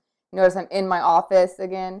Notice I'm in my office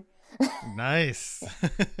again. Nice.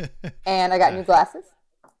 And I got new glasses.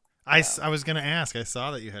 So, I was going to ask. I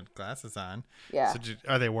saw that you had glasses on. yeah. So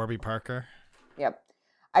are they Warby Parker? Yep.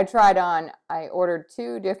 I ordered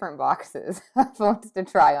 2 different boxes of ones to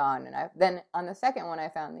try on. And then on the second one, I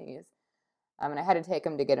found these. And I had to take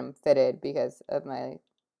them to get them fitted because of my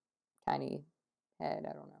tiny head.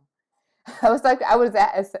 I don't know. I was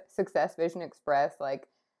at a Success Vision Express, like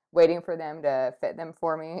waiting for them to fit them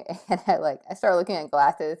for me. And I started looking at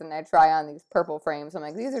glasses and I try on these purple frames. I'm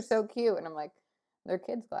like, these are so cute. And I'm like, they're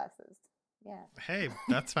kids' glasses. Yeah. Hey,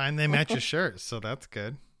 that's fine. They match your shirt, so that's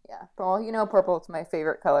good. Yeah. Well, purple is my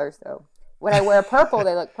favorite color. So when I wear purple,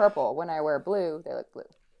 they look purple. When I wear blue, they look blue.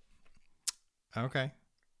 Okay.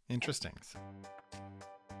 Interesting.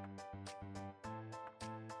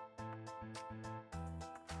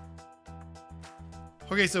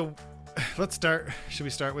 Okay, so let's start. Should we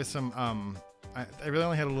start with some I really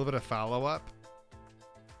only had a little bit of follow-up.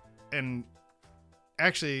 And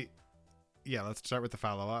actually, yeah, let's start with the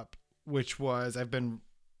follow-up, which was I've been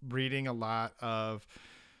reading a lot of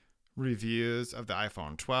reviews of the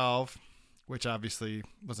iPhone 12, which obviously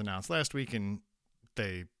was announced last week, and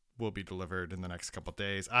they will be delivered in the next couple of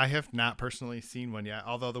days. I have not personally seen one yet,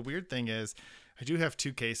 although the weird thing is I do have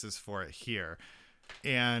 2 cases for it here.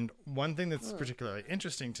 And one thing that's particularly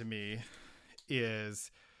interesting to me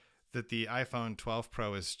is that the iPhone 12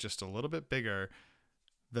 Pro is just a little bit bigger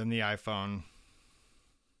than the iPhone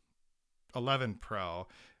 11 Pro.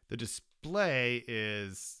 The display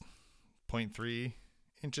is 0.3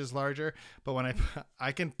 inches larger, but when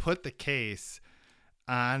I can put the case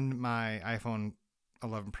on my iPhone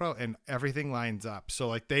 11 Pro and everything lines up. So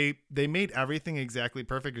like they made everything exactly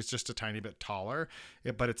perfect. It's just a tiny bit taller,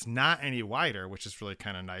 but it's not any wider, which is really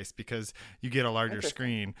kind of nice because you get a larger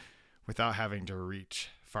screen without having to reach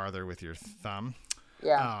farther with your thumb.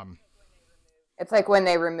 Yeah. It's like when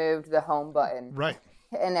they removed the home button. Right.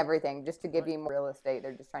 And everything, just to give you more real estate.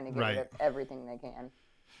 They're just trying to get rid of everything they can.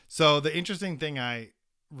 So the interesting thing I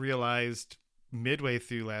realized midway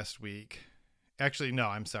through last week, actually, no,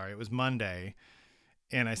 I'm sorry. It was Monday.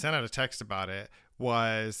 And I sent out a text about it,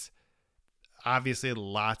 was obviously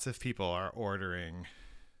lots of people are ordering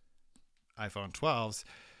iPhone 12s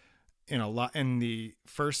in the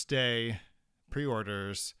first day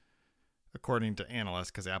pre-orders, according to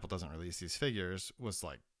analysts, because Apple doesn't release these figures, was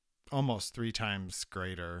like almost 3 times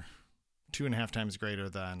greater, 2.5 times greater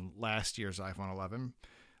than last year's iPhone 11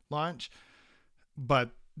 launch. But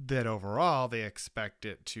that overall, they expect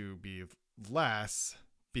it to be less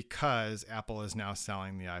because Apple is now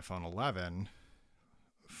selling the iPhone 11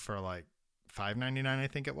 for like $599, I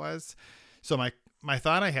think it was. So my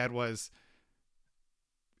thought I had was,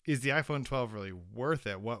 is the iPhone 12 really worth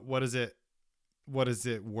it? What is it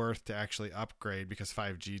worth to actually upgrade, because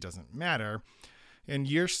 5G doesn't matter? And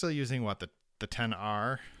you're still using what, the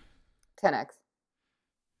 10R? 10X.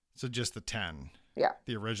 So just the 10. Yeah.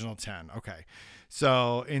 The original 10. Okay.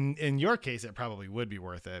 So in your case, it probably would be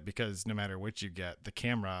worth it because no matter which you get, the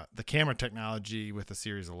camera technology with the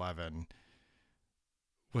Series 11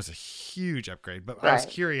 was a huge upgrade. But I was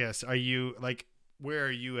curious, where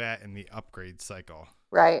are you at in the upgrade cycle?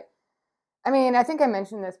 Right. I mean, I think I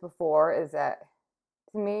mentioned this before, is that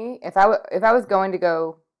to me, if I was going to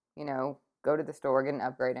go to the store, get an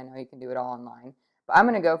upgrade, I know you can do it all online. But I'm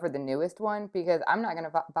going to go for the newest one because I'm not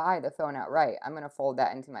going to buy the phone outright. I'm going to fold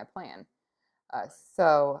that into my plan.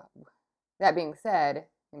 So that being said,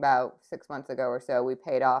 about 6 months ago or so, we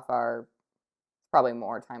paid off probably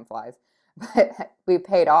more, time flies, but we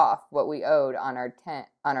paid off what we owed on our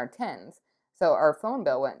 10s. So our phone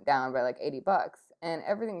bill went down by like $80, and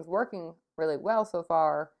everything's working really well so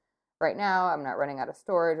far. Right now, I'm not running out of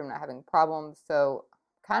storage. I'm not having problems. So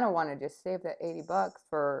kind of want to just save that $80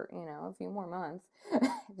 for, a few more months.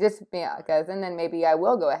 Just because, and then maybe I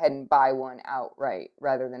will go ahead and buy one outright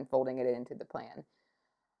rather than folding it into the plan.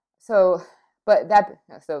 So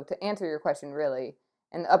to answer your question, really,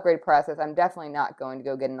 in the upgrade process, I'm definitely not going to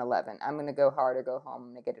go get an 11. I'm going to go hard or go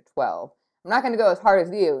home and get a 12. I'm not going to go as hard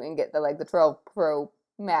as you and get the 12 Pro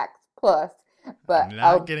Max Plus. But I'm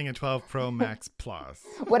not getting a 12 Pro Max Plus.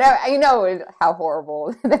 Whatever, how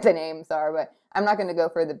horrible that the names are, but I'm not going to go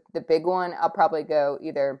for the big one. I'll probably go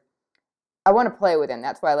either. I want to play with them.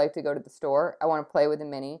 That's why I like to go to the store. I want to play with the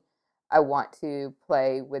mini. I want to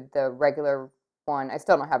play with the regular one. I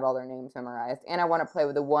still don't have all their names memorized. And I want to play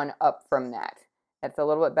with the one up from that. That's a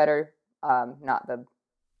little bit better. Not the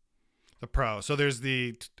Pro. So there's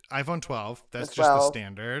the iPhone 12. That's 12, just the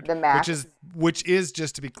standard. The Max. Which is,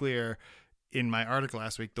 just to be clear, in my article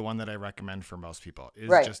last week, the one that I recommend for most people is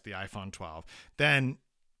just the iPhone 12. Then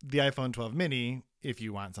the iPhone 12 mini if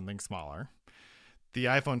you want something smaller, the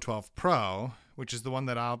iPhone 12 Pro, which is the one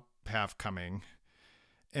that I'll have coming,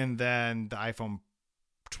 and then the iPhone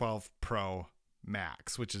 12 Pro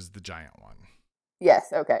Max, which is the giant one.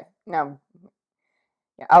 Yes. Okay. Now,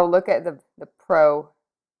 yeah, I'll look at the Pro,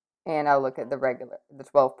 and I'll look at the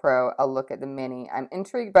 12 Pro. I'll look at the mini. I'm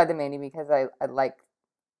intrigued by the mini because I like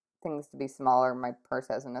things to be smaller. My purse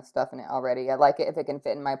has enough stuff in it already. I like it if it can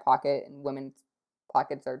fit in my pocket, and women's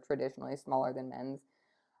pockets are traditionally smaller than men's.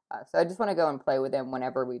 So I just want to go and play with them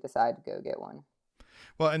whenever we decide to go get one.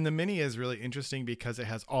 Well, and the mini is really interesting because it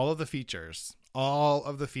has all of the features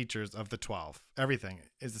of the 12. Everything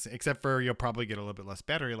is the same, except for you'll probably get a little bit less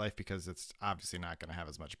battery life because it's obviously not going to have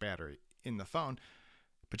as much battery in the phone.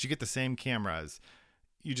 But you get the same cameras.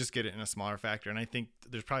 You just get it in a smaller factor. And I think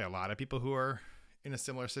there's probably a lot of people who are in a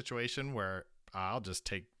similar situation where I'll just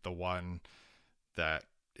take the one that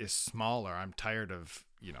is smaller. I'm tired of,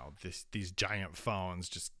 these giant phones.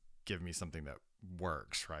 Just give me something that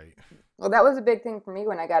works, right? Well, that was a big thing for me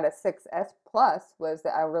when I got a 6S Plus, was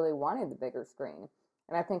that I really wanted the bigger screen.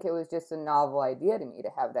 And I think it was just a novel idea to me to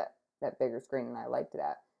have that bigger screen, and I liked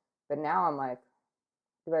that. But now I'm like,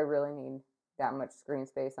 do I really need that much screen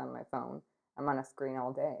space on my phone? I'm on a screen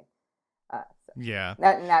all day. Yeah.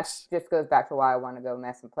 That just goes back to why I want to go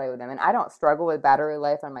mess and play with them. And I don't struggle with battery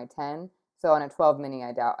life on my 10, so on a 12 mini,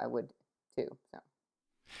 I doubt I would too. So.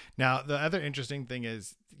 Now, the other interesting thing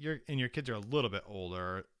is your kids are a little bit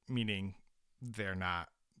older, meaning they're not.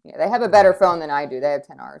 Yeah, they have a better phone than I do. They have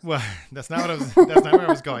 10Rs. Well, that's not where I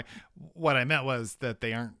was going. What I meant was that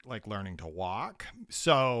they aren't like learning to walk.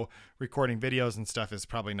 So recording videos and stuff is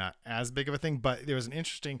probably not as big of a thing. But there was an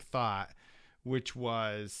interesting thought, which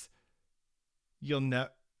was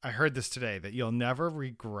I heard this today, that you'll never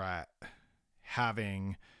regret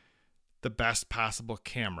having the best possible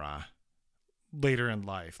camera later in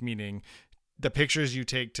life, meaning the pictures you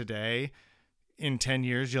take today, in 10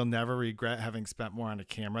 years, you'll never regret having spent more on a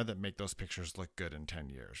camera that make those pictures look good in 10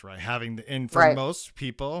 years, right? And for most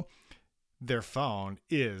people, their phone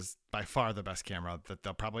is by far the best camera that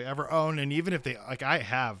they'll probably ever own. And even if I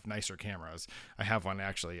have nicer cameras. I have one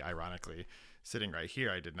actually, ironically, sitting right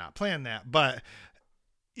here. I did not plan that, but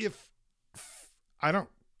if I don't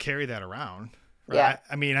carry that around, right? Yeah.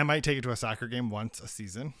 I mean, I might take it to a soccer game once a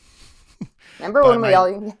season. Remember when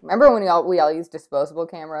we all used disposable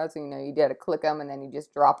cameras? You had to click them and then you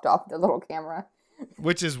just dropped off the little camera.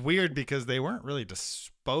 Which is weird because they weren't really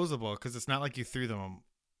disposable, because it's not like you threw them.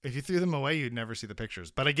 If you threw them away, you'd never see the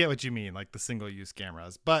pictures. But I get what you mean, like the single-use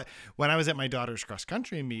cameras. But when I was at my daughter's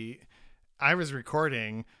cross-country meet, I was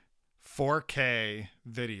recording 4K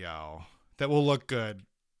video that will look good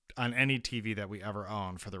on any TV that we ever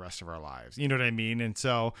own for the rest of our lives. You know what I mean? And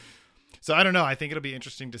so I don't know. I think it'll be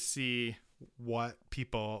interesting to see what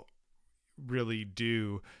people really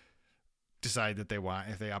do decide that they want,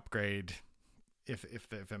 if they upgrade, if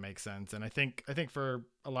it makes sense. And I think for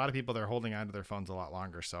a lot of people, they're holding on to their phones a lot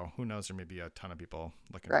longer. So who knows? There may be a ton of people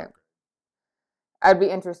looking. Right. I'd be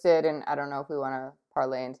interested in, I don't know if we want to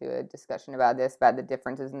parlay into a discussion about the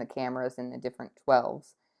differences in the cameras in the different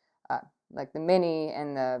 12s. Like the mini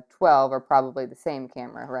and the 12 are probably the same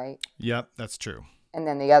camera, right? Yep, that's true. And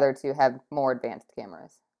then the other two have more advanced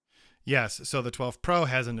cameras. Yes. So the 12 Pro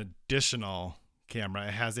has an additional camera.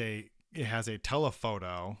 It has a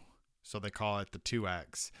telephoto, so they call it the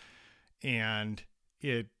 2X, and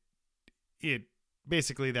it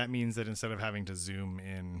basically, that means that instead of having to zoom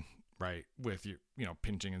in right with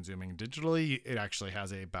pinching and zooming digitally, it actually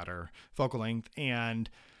has a better focal length, and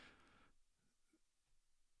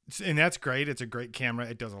that's great. It's a great camera.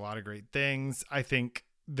 It does a lot of great things. I think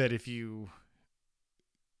that if you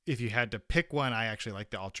had to pick one, I actually like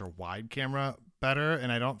the ultra wide camera better.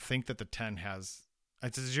 And I don't think that the 10 has,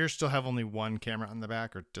 does yours still have only one camera on the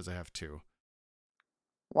back, or does it have two?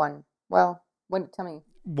 One. Well, tell me.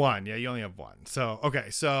 One. Yeah, you only have one. So, okay.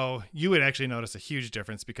 So you would actually notice a huge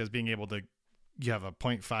difference, because you have a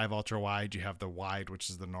 0.5 ultra wide, you have the wide, which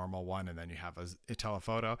is the normal one, and then you have a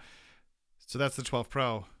telephoto. So that's the 12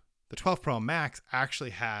 Pro. The 12 Pro Max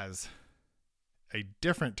actually has a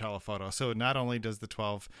different telephoto. So not only does the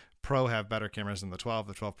 12 Pro have better cameras than the 12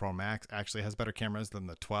 Pro Max actually has better cameras than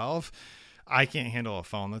the 12. I can't handle a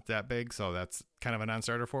phone that's that big, so that's kind of a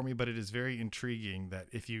non-starter for me, but it is very intriguing that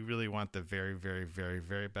if you really want the very, very, very,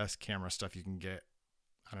 very best camera stuff you can get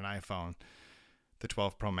on an iPhone, the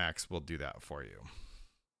 12 Pro Max will do that for you.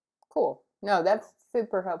 Cool. No, that's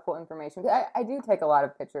super helpful information. I do take a lot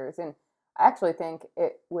of pictures, and I actually think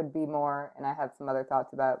it would be more, and I have some other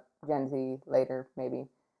thoughts about Gen Z later, maybe.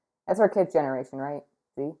 That's our kid's generation, right?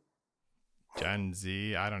 Z? Gen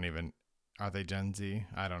Z? Are they Gen Z?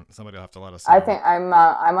 I don't. Somebody will have to let us I know. think I'm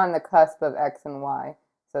on the cusp of X and Y,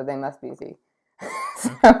 so they must be Z. Okay. So,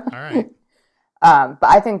 All right. but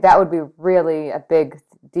I think that would be really a big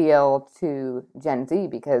deal to Gen Z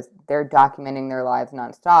because they're documenting their lives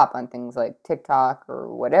nonstop on things like TikTok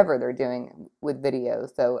or whatever they're doing with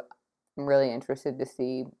videos. So I'm really interested to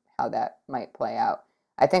see how that might play out.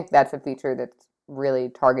 I think that's a feature that's really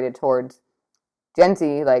targeted towards Gen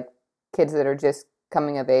Z, like kids that are just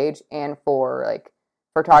coming of age, and for like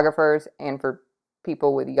photographers and for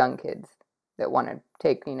people with young kids that want to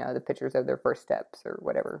take, the pictures of their first steps or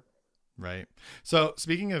whatever. Right. So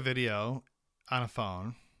speaking of video on a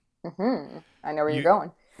phone, I know where you're you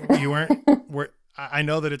going. you weren't. I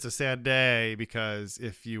know that it's a sad day because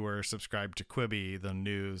if you were subscribed to Quibi, the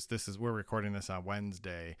news. We're recording this on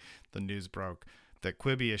Wednesday. The news broke that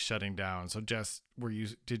Quibi is shutting down. So Jess, were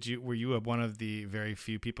you one of the very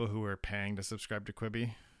few people who were paying to subscribe to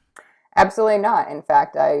Quibi? Absolutely not. In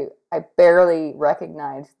fact, I barely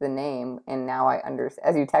recognized the name, and now I understand.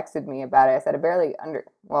 As you texted me about it, I said I barely under.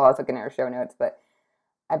 Well, I was looking at our show notes, but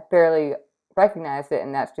I barely recognized it,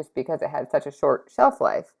 and that's just because it had such a short shelf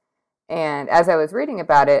life. And as I was reading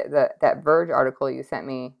about it, that Verge article you sent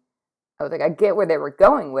me, I was like, I get where they were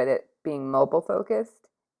going with it being mobile focused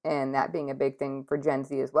and that being a big thing for Gen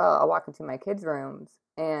Z as well. I'll walk into my kids' rooms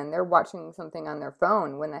and they're watching something on their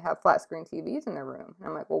phone when they have flat screen TVs in their room. And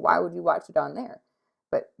I'm like, well, why would you watch it on there?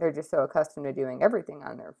 But they're just so accustomed to doing everything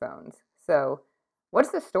on their phones. So, what's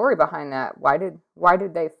the story behind that? Why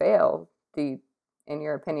did they fail? In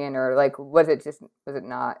your opinion, or like was it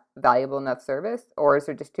not valuable enough service, or is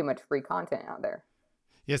there just too much free content out there?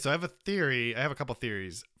 Yeah. So I have a theory. I have a couple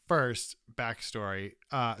theories. First, backstory.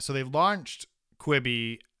 So they launched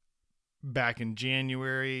Quibi back in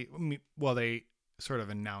January. Well, they sort of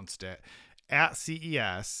announced it at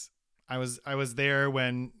CES. I was there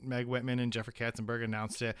when Meg Whitman and Jeffrey Katzenberg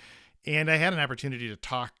announced it, and I had an opportunity to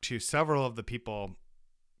talk to several of the people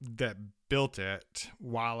that built it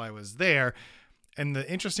while I was there. And the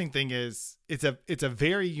interesting thing is, it's a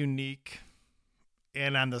very unique,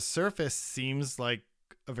 and on the surface seems like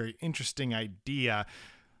a very interesting idea.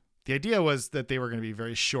 The idea was that they were going to be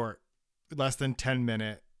very short, less than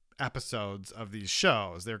 10-minute episodes of these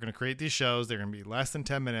shows. They're going to create these shows. They're going to be less than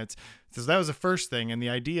 10 minutes. So that was the first thing. And the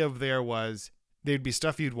idea of there was they'd be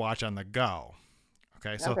stuff you'd watch on the go.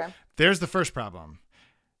 Okay. So Okay, there's the first problem.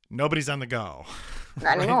 Nobody's on the go. not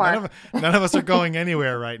Right? anymore. None of us are going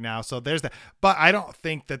anywhere right now. So there's that. But I don't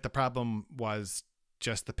think that the problem was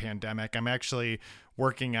just the pandemic. I'm actually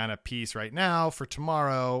working on a piece right now for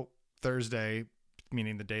tomorrow, Thursday,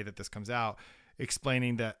 meaning the day that this comes out,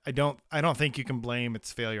 explaining that I don't think you can blame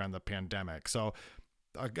its failure on the pandemic. So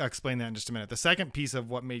I'll explain that in just a minute. The second piece of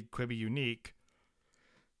what made Quibi unique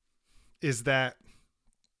is that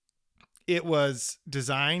it was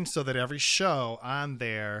designed so that every show on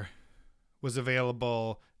there was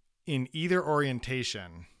available in either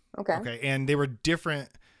orientation. Okay. Okay. And they were different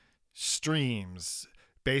streams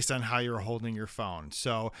based on how you're holding your phone.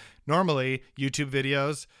 So normally YouTube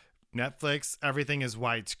videos, Netflix, everything is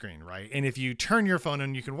widescreen, right? And if you turn your phone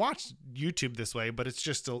and you can watch YouTube this way, but it's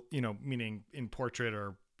just, meaning in portrait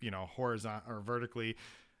or, horizontal or vertically,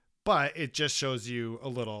 but it just shows you a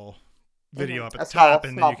little video up at the top,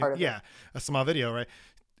 and then you can, a small video, right?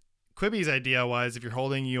 Quibi's idea was if you're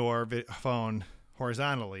holding your phone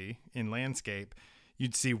horizontally in landscape,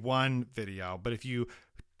 you'd see one video, but if you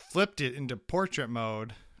flipped it into portrait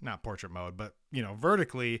mode, not portrait mode, but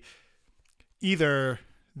vertically, either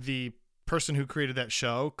the person who created that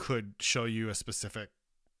show could show you a specific,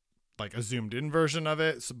 like a zoomed in version of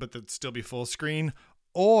it, but that'd still be full screen,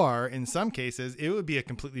 or in some cases it would be a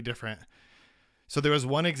completely different. So there was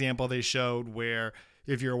one example they showed where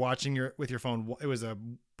if you're watching with your phone, it was a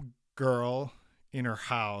girl in her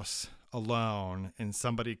house alone and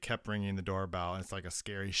somebody kept ringing the doorbell, and it's like a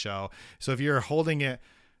scary show. So if you're holding it,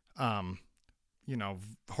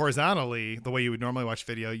 horizontally, the way you would normally watch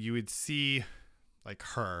video, you would see like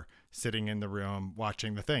her sitting in the room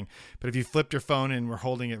watching the thing. But if you flipped your phone and were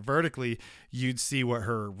holding it vertically, you'd see what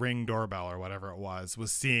her Ring doorbell or whatever it was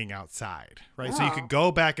seeing outside, right? Oh, so you could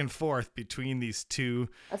go back and forth between these two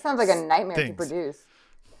that sounds like a nightmare to things. produce.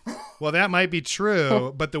 Well, that might be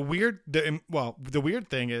true, but the weird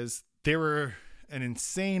thing is there were an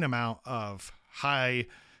insane amount of high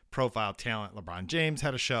profile talent. LeBron James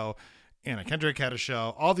had a show, Anna Kendrick had a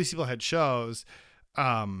show, all these people had shows,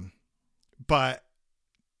 but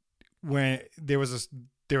when there was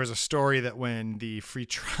a story that when the free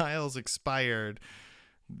trials expired,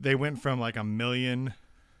 they went from like 1 million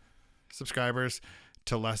subscribers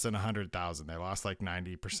to less than 100,000. They lost like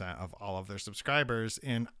 90% of all of their subscribers.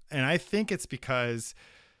 And I think it's because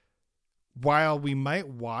while we might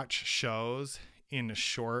watch shows in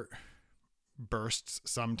short bursts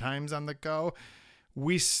sometimes on the go,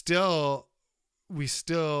 we still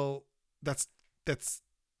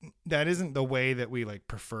that isn't the way that we like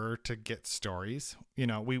prefer to get stories.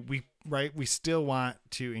 We still want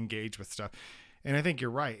to engage with stuff. And I think you're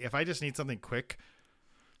right. If I just need something quick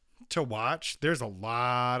to watch, there's a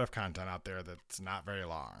lot of content out there that's not very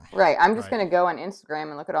long. Right. I'm just going to go on Instagram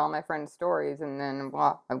and look at all my friends' stories, and then,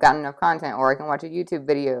 well, I've got enough content. Or I can watch a YouTube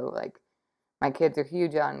video. Like, my kids are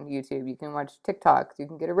huge on YouTube. You can watch TikToks. You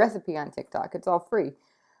can get a recipe on TikTok. It's all free.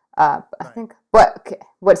 I think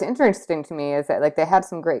what's interesting to me is that, like, they had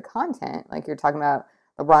some great content. Like, you're talking about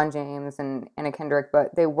LeBron James and Anna Kendrick,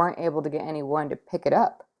 but they weren't able to get anyone to pick it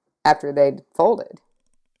up after they'd folded.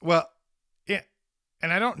 Well, yeah,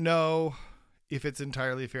 and I don't know if it's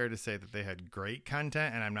entirely fair to say that they had great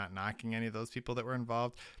content, and I'm not knocking any of those people that were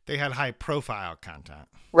involved. They had high-profile content.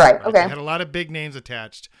 Right, okay. They had a lot of big names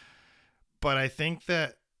attached, but I think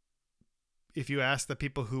that if you ask the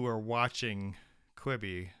people who were watching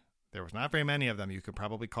Quibi, there was not very many of them. You could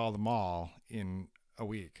probably call them all in a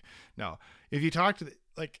week. No, if you talk to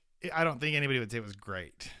I don't think anybody would say it was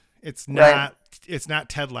great. It's not. Right. It's not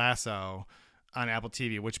Ted Lasso on Apple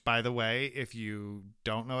TV. Which, by the way, if you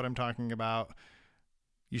don't know what I'm talking about,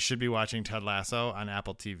 you should be watching Ted Lasso on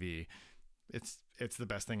Apple TV. It's the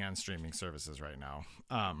best thing on streaming services right now.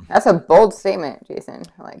 That's a bold statement, Jason.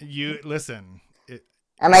 Like, you listen.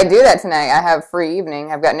 I might do that tonight. I have free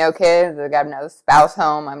evening. I've got no kids. I've got no spouse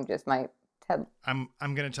home. I'm going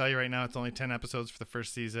to tell you right now, it's only 10 episodes for the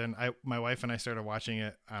first season. My wife and I started watching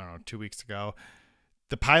it, I don't know, 2 weeks ago.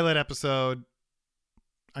 The pilot episode,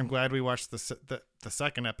 I'm glad we watched the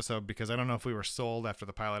second episode, because I don't know if we were sold after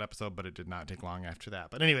the pilot episode, but it did not take long after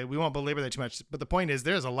that. But anyway, we won't belabor that too much. But the point is,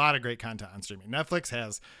 there's a lot of great content on streaming. Netflix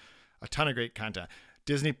has a ton of great content.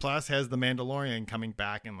 Disney Plus has The Mandalorian coming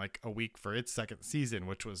back in like a week for its second season,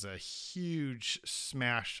 which was a huge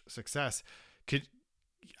smash success.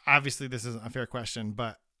 Obviously, this isn't a fair question,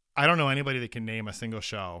 but I don't know anybody that can name a single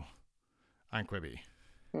show on Quibi.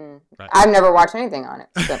 Right. I've never watched anything on it.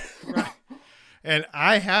 So. Right. And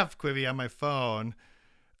I have Quibi on my phone,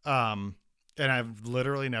 and I've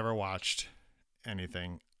literally never watched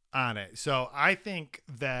anything on it. So I think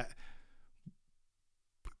that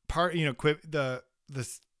the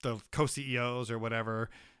co-CEOs or whatever,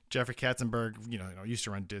 Jeffrey Katzenberg, used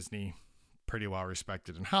to run Disney, pretty well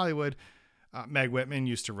respected in Hollywood. Meg Whitman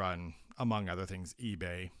used to run, among other things,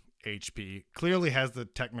 eBay, HP, clearly has the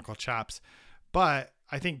technical chops. But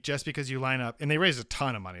I think just because you line up, and they raised a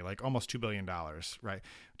ton of money, like almost $2 billion, right?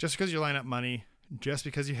 Just because you line up money, just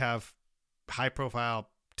because you have high profile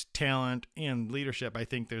talent and leadership, I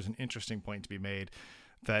think there's an interesting point to be made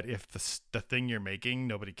that if the thing you're making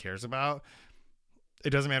nobody cares about, it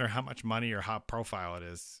doesn't matter how much money or how profile it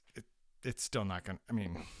is, it's still not going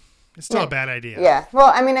to, it's still a bad idea. Yeah. Well,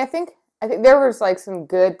 I think there was like some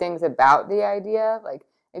good things about the idea. Like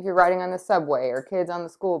if you're riding on the subway or kids on the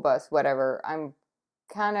school bus, whatever,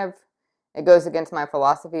 it goes against my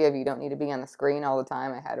philosophy of you don't need to be on the screen all the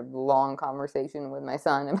time. I had a long conversation with my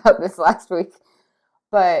son about this last week.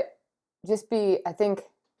 But I think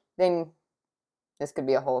this could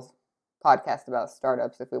be a whole podcast about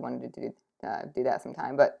startups if we wanted to do that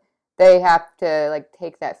sometime. But they have to like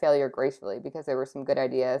take that failure gracefully, because there were some good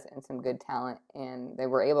ideas and some good talent, and they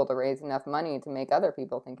were able to raise enough money to make other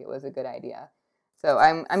people think it was a good idea. So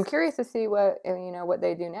I'm curious to see what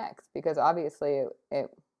they do next, because obviously it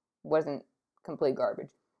wasn't complete garbage.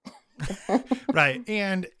 Right.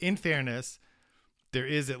 And in fairness, there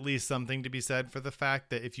is at least something to be said for the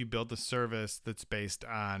fact that if you build a service that's based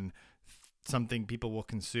on something people will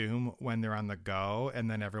consume when they're on the go, and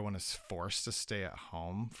then everyone is forced to stay at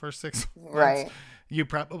home for 6 months, right, you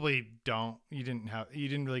probably you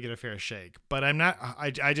didn't really get a fair shake. But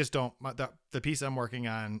I just don't, the piece I'm working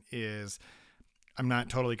on is, I'm not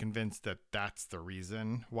totally convinced that that's the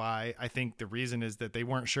reason why. I think the reason is that they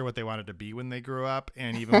weren't sure what they wanted to be when they grew up,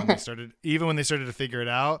 and even when they started to figure it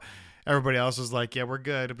out, everybody else was like, "Yeah, we're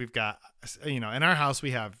good. We've got, in our house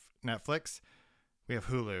we have Netflix, we have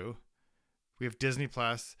Hulu, we have Disney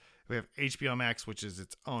Plus, we have HBO Max, which is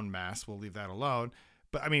its own mess. We'll leave that alone.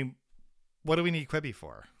 But what do we need Quibi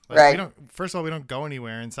for? Right. First of all, we don't go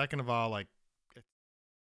anywhere, and second of all,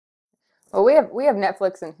 well, we have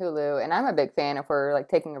Netflix and Hulu, and I'm a big fan. If we're like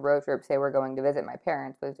taking a road trip, say we're going to visit my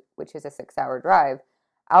parents, which is a 6-hour drive,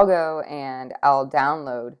 I'll go and I'll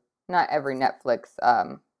download not every Netflix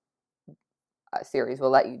series will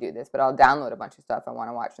let you do this, but I'll download a bunch of stuff I want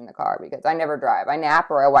to watch in the car because I never drive. I nap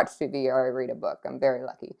or I watch TV or I read a book. I'm very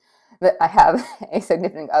lucky that I have a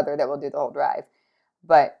significant other that will do the whole drive.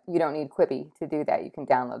 But you don't need Quibi to do that. You can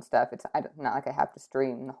download stuff. It's not like I have to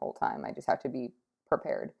stream the whole time. I just have to be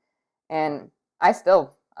prepared. And I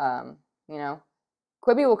still, you know,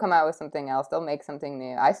 Quibi will come out with something else. They'll make something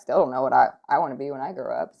new. I still don't know what I want to be when I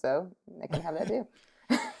grow up, so they can have that too.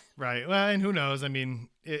 Right. Well, and who knows? I mean,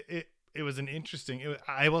 it was an interesting.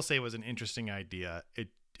 I will say it was an interesting idea.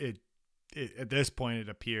 It at this point it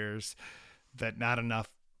appears that not enough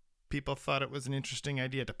people thought it was an interesting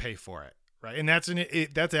idea to pay for it. Right. And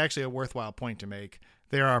that's actually a worthwhile point to make.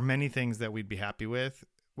 There are many things that we'd be happy with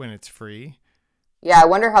when it's free. Yeah, I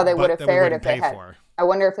wonder how they would have fared if they had. For. I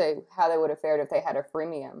wonder how they would have fared if they had a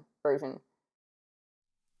freemium version.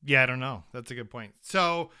 Yeah, I don't know. That's a good point.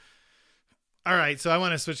 So, all right. So I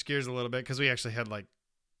want to switch gears a little bit because we actually had like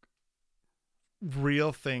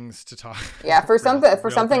real things to talk. Yeah, for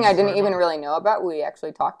something I didn't even really know about, we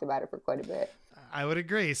actually talked about it for quite a bit. I would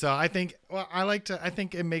agree. So I think, I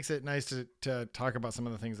think it makes it nice to talk about some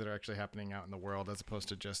of the things that are actually happening out in the world as opposed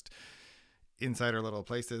to just inside our little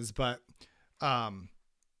places. But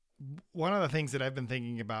one of the things that I've been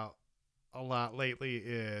thinking about a lot lately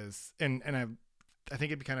is, and I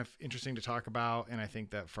think it'd be kind of interesting to talk about. And I think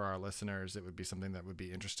that for our listeners, it would be something that would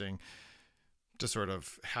be interesting to sort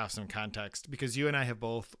of have some context, because you and I have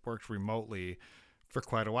both worked remotely for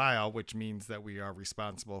quite a while, which means that we are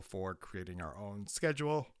responsible for creating our own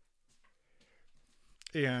schedule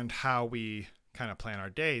and how we kind of plan our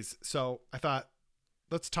days. So I thought,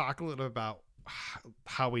 let's talk a little about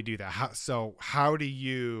how we do that. How do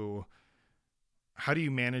you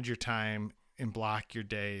manage your time and block your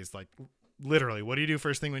days? Like literally, what do you do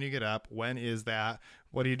first thing when you get up? When is that?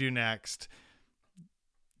 What do you do next?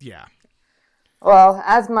 Yeah. Well,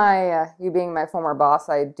 as you being my former boss,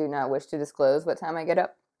 I do not wish to disclose what time I get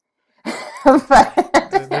up.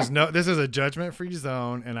 This is a judgment-free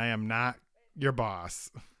zone, and I am not your boss.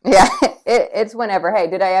 Yeah, it's whenever. Hey,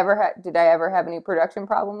 did I ever have any production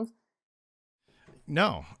problems?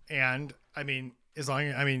 No, and I mean,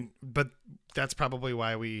 but that's probably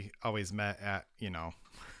why we always met at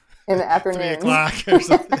in the afternoon, 3:00 or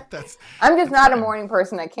something. I'm just not a morning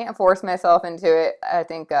person. I can't force myself into it. I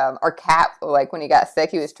think our cat, like when he got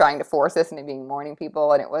sick, he was trying to force us into being morning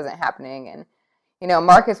people, and it wasn't happening. And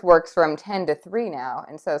Marcus works from 10 to 3 now,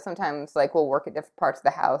 and so sometimes like we'll work at different parts of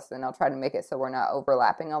the house, and I'll try to make it so we're not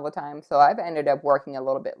overlapping all the time. So I've ended up working a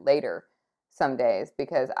little bit later some days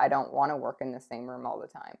because I don't want to work in the same room all the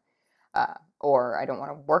time, or I don't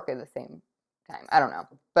want to work at the same time. I don't know.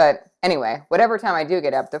 But anyway, whatever time I do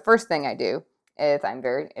get up, the first thing I do is I'm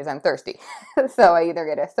thirsty. So I either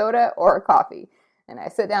get a soda or a coffee. And I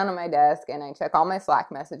sit down on my desk and I check all my Slack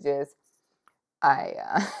messages.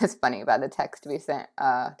 It's funny about the text we sent,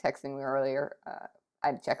 texting me earlier.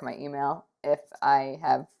 I check my email if I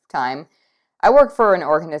have time. I work for an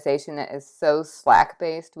organization that is so Slack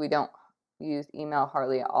based. We don't use email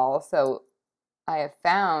hardly at all. So I have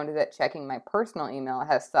found that checking my personal email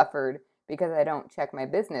has suffered because I don't check my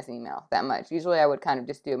business email that much. Usually I would kind of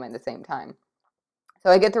just do them at the same time. So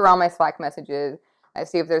I get through all my Slack messages. I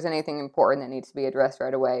see if there's anything important that needs to be addressed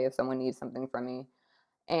right away, if someone needs something from me.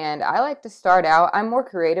 And I like to start out, I'm more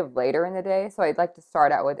creative later in the day, so I'd like to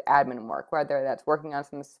start out with admin work, whether that's working on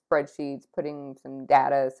some spreadsheets, putting some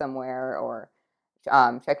data somewhere, or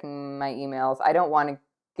checking my emails. I don't want to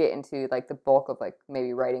get into like the bulk of like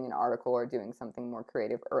maybe writing an article or doing something more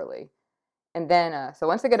creative early. And then, so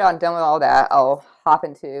once I get done with all that, I'll hop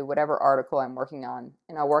into whatever article I'm working on,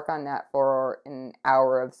 and I'll work on that for an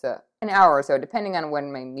hour or so, depending on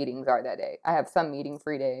when my meetings are that day. I have some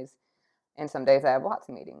meeting-free days, and some days I have lots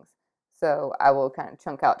of meetings. So I will kind of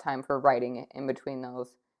chunk out time for writing in between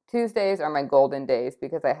those. Tuesdays are my golden days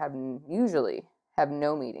because I usually have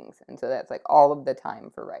no meetings, and so that's like all of the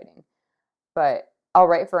time for writing. But I'll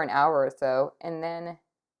write for an hour or so, and then,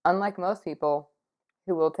 unlike most people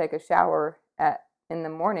who will take a shower in the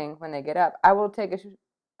morning when they get up, I will take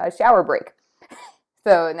a shower break.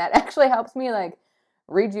 And that actually helps me like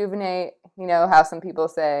rejuvenate. You know how some people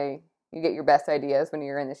say you get your best ideas when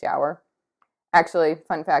you're in the shower. Actually,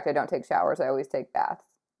 fun fact, I don't take showers. I always take baths.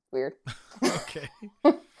 Weird. Okay.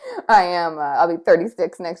 I'll be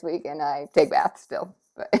 36 next week and I take baths still.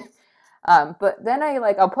 But then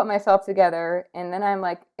I'll put myself together, and then I'm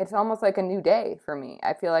like, it's almost like a new day for me.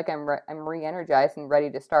 I feel like I'm re-energized and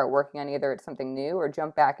ready to start working on either it's something new or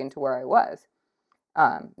jump back into where I was.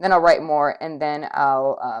 Then I'll write more, and then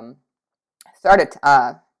I'll start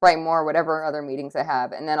to write more, whatever other meetings I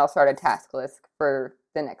have, and then I'll start a task list for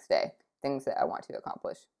the next day, things that I want to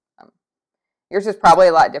accomplish. Yours is probably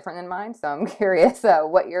a lot different than mine, so I'm curious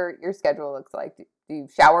what your schedule looks like. Do you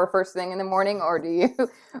shower first thing in the morning, or do you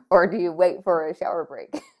or do you wait for a shower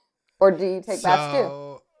break, or do you take baths too?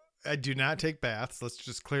 So I do not take baths. Let's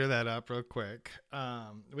just clear that up real quick.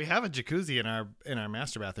 We have a jacuzzi in our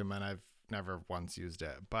master bathroom, and I've never once used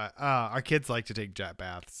it. But our kids like to take jet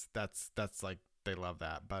baths. That's like they love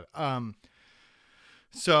that. But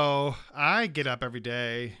so I get up every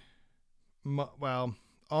day. Well,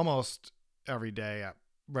 almost every day at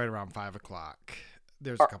right around 5 o'clock.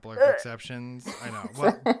 There's a couple of exceptions. I know.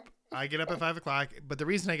 Well, I get up at 5 o'clock, but the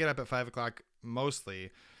reason I get up at 5 o'clock mostly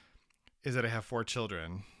is that I have 4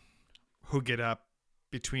 children who get up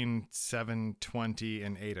between 7:20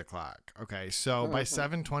 and 8 o'clock. Okay, so by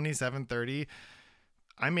 7:20, 7:30,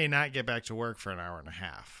 I may not get back to work for an hour and a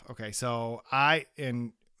half. Okay, so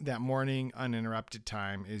in that morning uninterrupted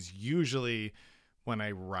time is usually when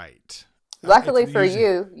I write. Luckily for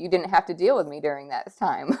you, you didn't have to deal with me during that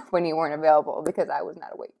time when you weren't available because I was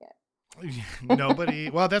not awake yet. Nobody.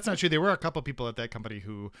 Well, that's not true. There were a couple people at that company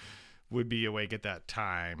who would be awake at that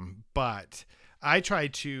time, but I try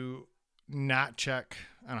to not check.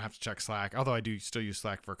 I don't have to check Slack, although I do still use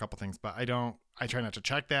Slack for a couple things, but I try not to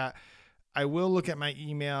check that. I will look at my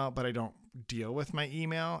email, but I don't deal with my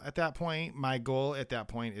email at that point. My goal at that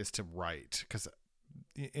point is to write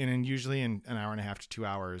usually in an hour and a half to 2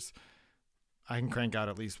 hours, I can crank out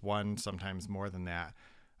at least one, sometimes more than that,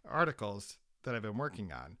 articles that I've been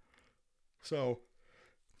working on. So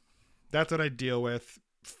that's what I deal with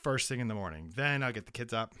first thing in the morning. Then I'll get the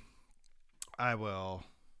kids up.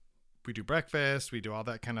 We do breakfast, we do all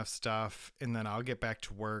that kind of stuff. And then I'll get back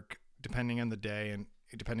to work depending on the day and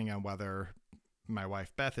depending on whether my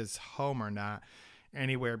wife Beth is home or not,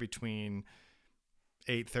 anywhere between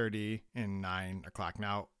 8:30 and 9 o'clock.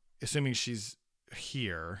 Now, assuming she's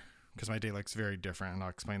here, because my day looks very different, and I'll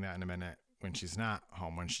explain that in a minute when she's not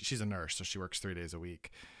home. She's a nurse, so she works 3 days a week.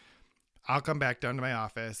 I'll come back down to my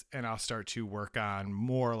office and I'll start to work on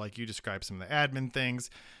more, like you described, some of the admin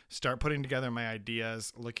things, start putting together my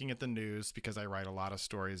ideas, looking at the news, because I write a lot of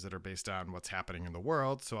stories that are based on what's happening in the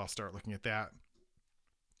world. So I'll start looking at that.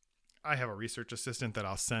 I have a research assistant that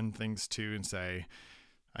I'll send things to and say,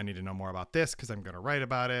 I need to know more about this because I'm going to write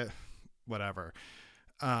about it, whatever.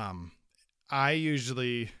 I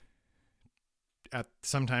usually, at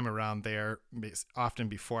some time around there, often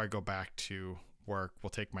before I go back to work, will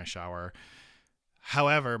take my shower.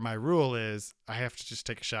 However, my rule is I have to just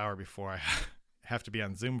take a shower before I have to be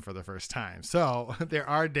on Zoom for the first time. So there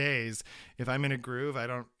are days, if I'm in a groove, I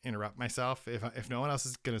don't interrupt myself. If no one else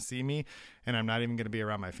is going to see me and I'm not even going to be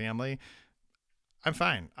around my family, I'm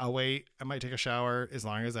fine. I'll wait. I might take a shower as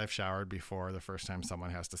long as I've showered before the first time someone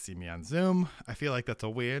has to see me on Zoom. I feel like that's a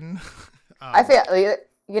win. I feel,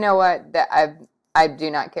 you know what, that I do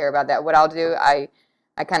not care about that. What I'll do, I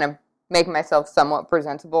kind of make myself somewhat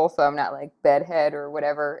presentable so I'm not like bedhead or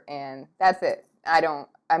whatever, and that's it.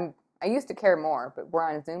 I used to care more, but we're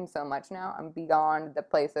on Zoom so much now, I'm beyond the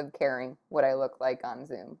place of caring what I look like on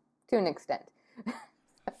Zoom to an extent.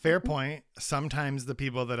 Fair point. Sometimes the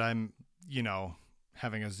people that I'm,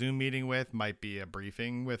 having a Zoom meeting with might be a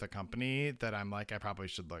briefing with a company that I'm like, I probably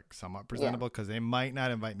should look somewhat presentable because they might not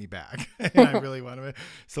invite me back. And I really want to.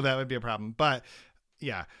 So that would be a problem. But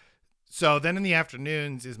yeah. So then in the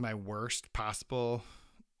afternoons is my worst possible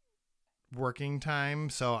working time.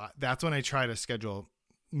 So that's when I try to schedule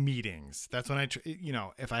meetings. That's when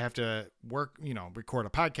if I have to work, record a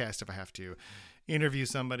podcast, if I have to interview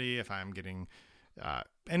somebody, if I'm getting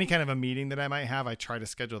any kind of a meeting that I might have, I try to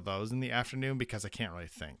schedule those in the afternoon because I can't really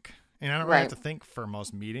think. And I don't really have to think for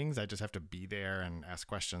most meetings. I just have to be there and ask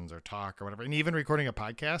questions or talk or whatever. And even recording a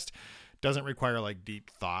podcast doesn't require like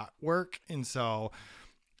deep thought work. And so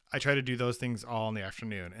I try to do those things all in the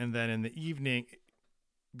afternoon. And then in the evening,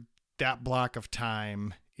 that block of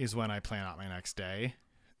time is when I plan out my next day.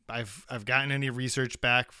 I've gotten any research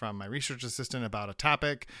back from my research assistant about a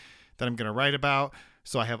topic that I'm going to write about.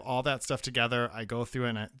 So I have all that stuff together. I go through it,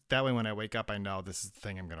 and that way when I wake up, I know this is the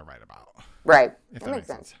thing I'm going to write about. Right. If that makes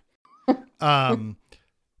sense. On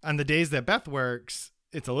the days that Beth works,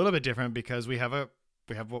 it's a little bit different because we have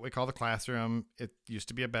what we call the classroom. It used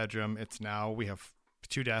to be a bedroom. We have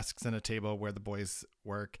 2 desks and a table where the boys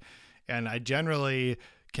work. And I generally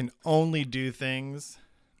can only do things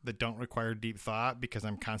that don't require deep thought because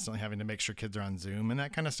I'm constantly having to make sure kids are on Zoom and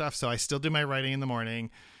that kind of stuff. So I still do my writing in the morning,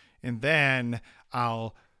 and then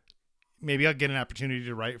I'll get an opportunity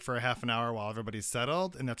to write for a half an hour while everybody's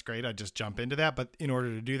settled. And that's great. I just jump into that. But in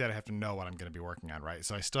order to do that, I have to know what I'm going to be working on. Right.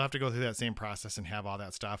 So I still have to go through that same process and have all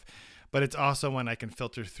that stuff. But it's also when I can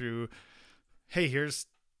filter through, hey, here's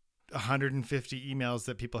 150 emails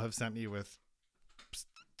that people have sent me with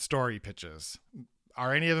story pitches.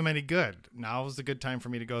 Are any of them any good? Now is a good time for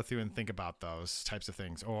me to go through and think about those types of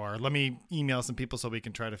things. Or let me email some people so we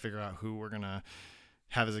can try to figure out who we're going to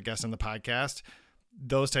have as a guest on the podcast.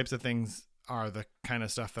 Those types of things are the kind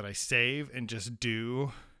of stuff that I save and just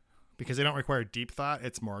do because they don't require deep thought.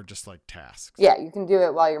 It's more just like tasks. Yeah, you can do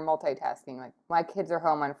it while you're multitasking. Like my kids are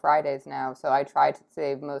home on Fridays now, so I try to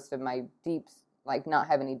save most of my deeps, like not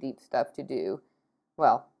have any deep stuff to do.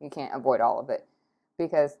 Well, you can't avoid all of it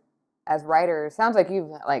because as writers, sounds like you've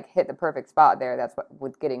like hit the perfect spot there. That's what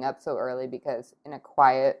with getting up so early because in a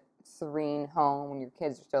quiet, serene home when your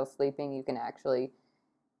kids are still sleeping, you can actually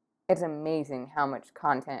it's amazing how much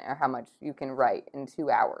content or how much you can write in 2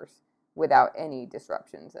 hours without any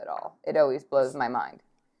disruptions at all. It always blows my mind.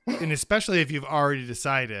 And especially if you've already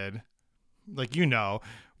decided, like,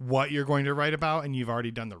 what you're going to write about and you've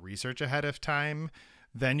already done the research ahead of time,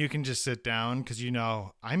 then you can just sit down because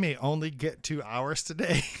I may only get 2 hours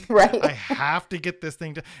today. Right. I have to get this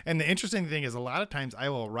thing done. And the interesting thing is a lot of times I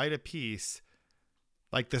will write a piece.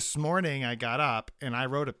 Like this morning I got up and I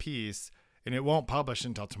wrote a piece and it won't publish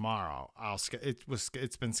until tomorrow.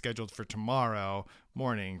 It's been scheduled for tomorrow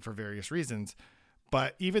morning for various reasons.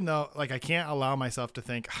 But even though I can't allow myself to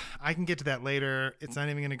think I can get to that later, it's not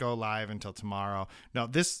even going to go live until tomorrow. No,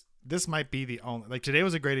 this might be the only, today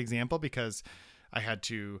was a great example because I had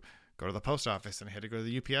to go to the post office and I had to go to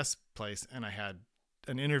the UPS place and I had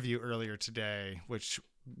an interview earlier today, which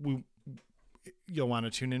you'll want to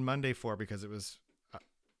tune in Monday for because it was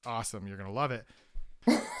awesome. You're going to love it.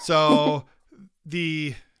 So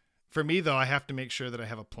for me though, I have to make sure that I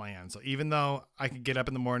have a plan. So even though I could get up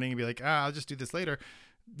in the morning and be like, I'll just do this later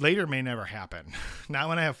may never happen. Not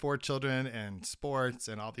when I have 4 children and sports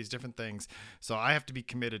and all these different things. So I have to be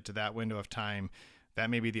committed to that window of time. That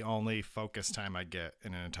may be the only focus time I get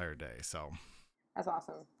in an entire day. So that's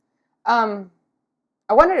awesome.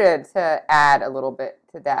 I wanted to add a little bit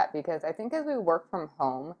to that because I think as we work from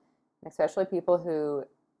home, especially people who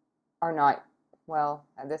are not, well,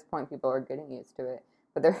 at this point, people are getting used to it,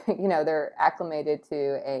 but they're acclimated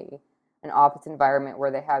to an office environment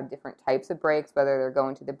where they have different types of breaks, whether they're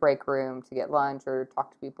going to the break room to get lunch or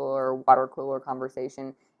talk to people or water cooler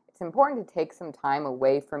conversation. It's important to take some time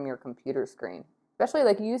away from your computer screen. Especially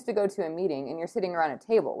you used to go to a meeting and you're sitting around a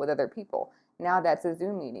table with other people. Now that's a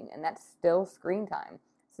Zoom meeting and that's still screen time.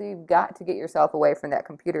 So you've got to get yourself away from that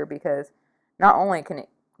computer because not only can it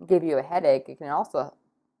give you a headache, it can also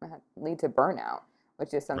lead to burnout,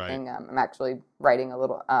 which is something right. I'm actually writing a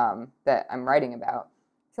little that I'm writing about.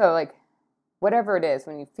 So whatever it is,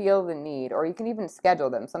 when you feel the need, or you can even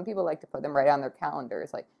schedule them. Some people like to put them right on their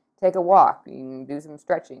calendars, take a walk, you can do some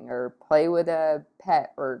stretching or play with a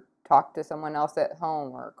pet or talk to someone else at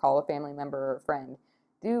home or call a family member or a friend.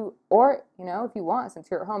 Or if you want, since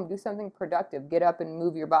you're at home, do something productive. Get up and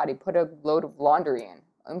move your body. Put a load of laundry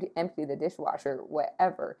in. Empty the dishwasher,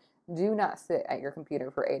 whatever. Do not sit at your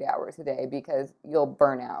computer for 8 hours a day because you'll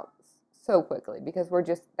burn out so quickly because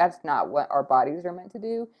that's not what our bodies are meant to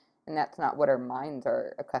do. And that's not what our minds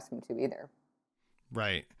are accustomed to either.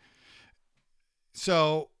 Right.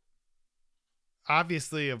 So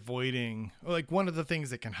obviously avoiding one of the things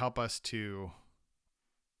that can help us to,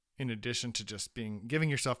 in addition to just giving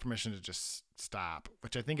yourself permission to just stop,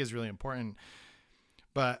 which I think is really important.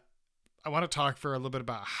 But I want to talk for a little bit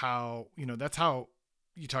about how, that's how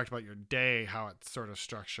you talked about your day, how it's sort of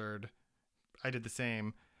structured. I did the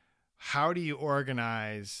same. How do you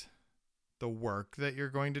organize the work that you're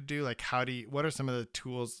going to do? What are some of the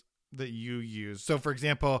tools that you use? So for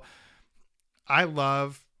example, I'm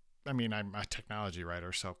a technology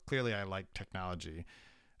writer, so clearly I like technology.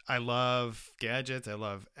 I love gadgets. I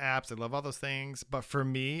love apps. I love all those things. But for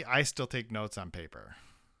me, I still take notes on paper,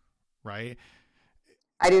 right?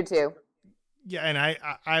 I do too. Yeah, and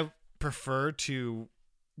I prefer to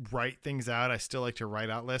write things out. I still like to write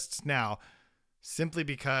out lists. Now, simply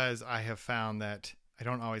because I have found that I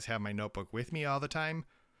don't always have my notebook with me all the time,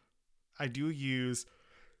 I do use,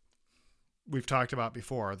 we've talked about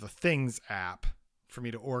before, the Things app for me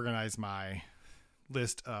to organize my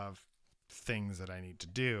list of things that I need to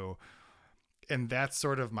do. And that's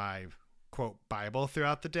sort of my quote Bible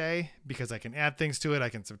throughout the day because I can add things to it. I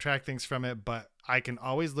can subtract things from it, but I can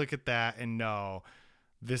always look at that and know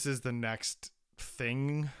this is the next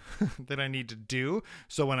thing that I need to do.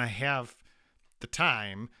 So when I have the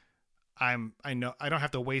time, I know I don't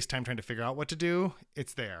have to waste time trying to figure out what to do.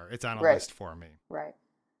 It's there. It's on a right. list for me. Right.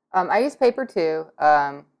 I use paper too.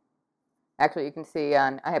 Actually, you can see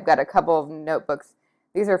I have got a couple of notebooks.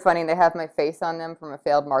 These are funny. They have my face on them from a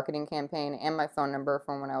failed marketing campaign and my phone number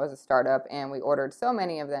from when I was a startup, and we ordered so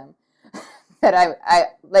many of them that I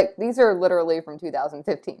like. These are literally from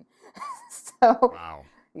 2015. So Wow.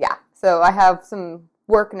 yeah, so I have some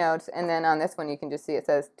work notes, and then on this one you can just see it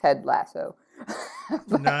says Ted Lasso.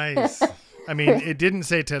 Nice. But, I mean, it didn't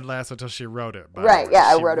say Ted Lasso until she wrote it, by the right, way. yeah,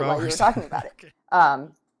 I She wrote it while wrote you were herself. talking about it.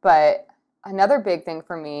 Okay. But another big thing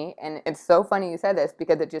for me, and it's so funny you said this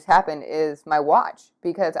because it just happened, is my watch.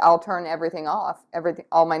 Because I'll turn everything off, everything,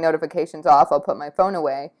 all my notifications off. I'll put my phone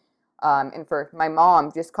away. And for my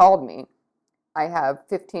mom just called me. I have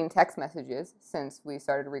 15 text messages since we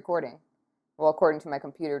started recording. Well, according to my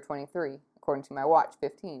computer, 23. According to my watch,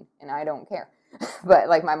 15. And I don't care. But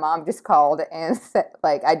like my mom just called and said,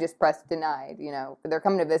 like I just pressed denied. They're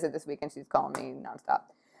coming to visit this weekend. She's calling me nonstop.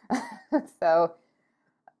 So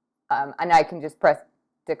and I can just press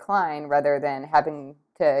decline rather than having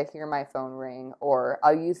to hear my phone ring. Or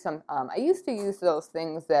I'll use some. I used to use those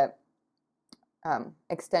things that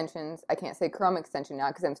extensions. I can't say Chrome extension now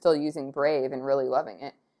because I'm still using Brave and really loving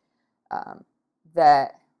it. Um,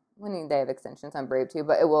 that when they have extensions on Brave too,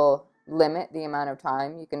 but it will limit the amount of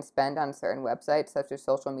time you can spend on certain websites, such as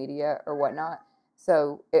social media or whatnot.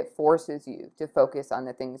 So it forces you to focus on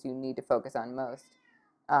the things you need to focus on most.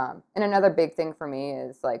 And another big thing for me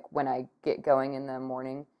is like when I get going in the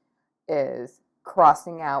morning is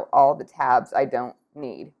crossing out all the tabs I don't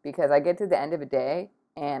need because I get to the end of a day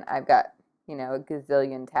and I've got, a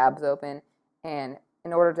gazillion tabs open. And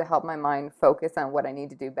in order to help my mind focus on what I need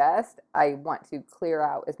to do best, I want to clear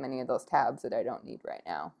out as many of those tabs that I don't need right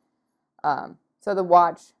now. So the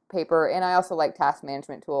watch, paper, and I also like task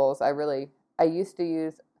management tools. I've used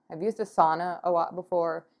Asana a lot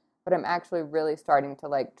before, but I'm actually really starting to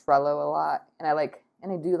like Trello a lot. And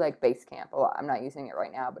I do like Basecamp a lot. I'm not using it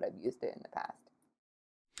right now, but I've used it in the past.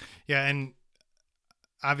 Yeah, and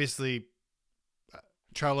obviously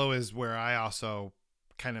Trello is where I also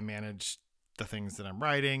kind of manage the things that I'm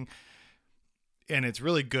writing. And it's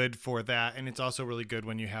really good for that. And it's also really good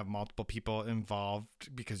when you have multiple people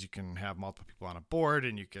involved because you can have multiple people on a board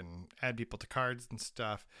and you can add people to cards and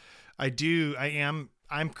stuff.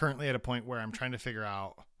 I'm currently at a point where I'm trying to figure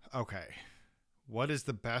out, okay, what is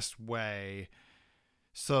the best way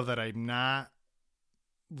so that I'm not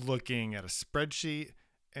looking at a spreadsheet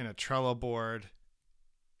and a Trello board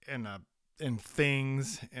and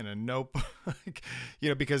things in a notebook,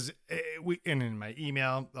 because and in my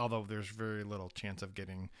email, although there's very little chance of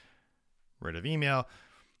getting rid of email,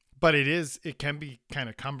 but it can be kind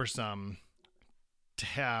of cumbersome to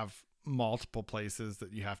have multiple places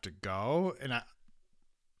that you have to go. And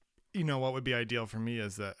what would be ideal for me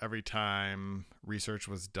is that every time research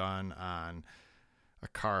was done on a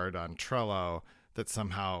card on Trello, that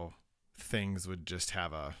somehow things would just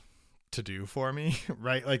have a to do for me,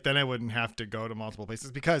 right? Like then I wouldn't have to go to multiple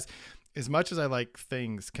places because as much as I like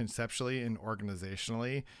things conceptually and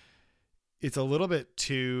organizationally, it's a little bit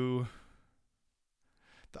too,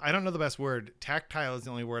 I don't know the best word. Tactile is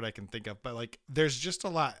the only word I can think of, but like there's just a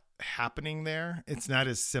lot happening there. It's not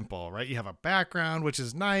as simple, right? You have a background, which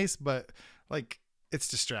is nice, but like it's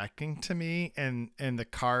distracting to me. And the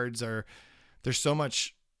cards there's so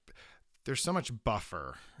much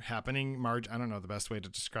buffer happening. I don't know the best way to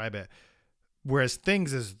describe it. Whereas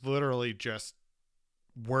things is literally just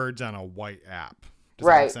words on a white app. Does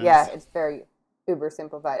that make Right. Yeah. sense? It's very uber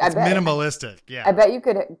simplified. It's minimalistic. I Yeah. bet you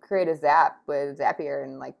could create a Zap with Zapier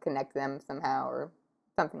and like connect them somehow or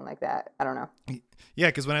something like that. I don't know. Yeah.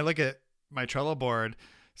 Because when I look at my Trello board,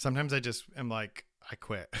 sometimes I just am like, I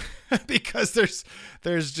quit because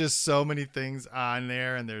there's just so many things on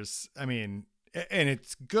there and and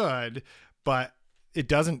it's good, but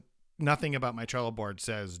nothing about my Trello board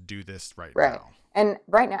says do this right Right. now. And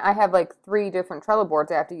right now I have like 3 different Trello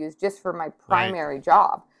boards I have to use just for my Right. primary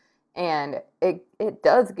job. And it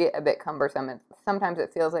does get a bit cumbersome. Sometimes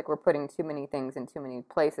it feels like we're putting too many things in too many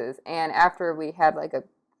places. And after we had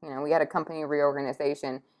we had a company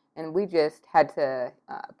reorganization and we just had to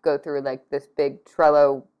go through like this big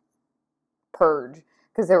Trello purge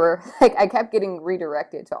because there were like I kept getting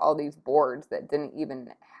redirected to all these boards that didn't even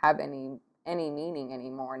have any meaning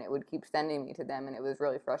anymore, and it would keep sending me to them, and it was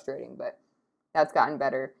really frustrating. But that's gotten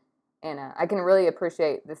better, and I can really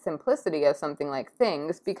appreciate the simplicity of something like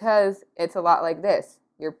Things because it's a lot like this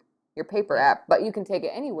your paper Yep. app, but you can take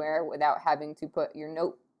it anywhere without having to put your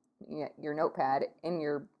notepad in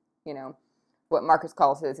your what Marcus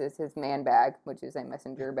calls his man bag, which is a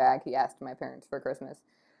messenger bag he asked my parents for Christmas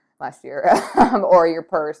last year, or your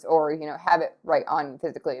purse, or have it right on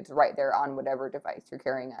physically. It's right there on whatever device you're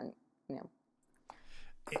carrying on. You know.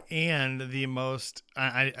 And the most,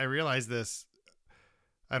 I realized this.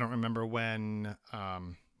 I don't remember when,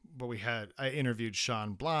 but I interviewed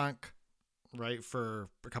Sean Blanc right, for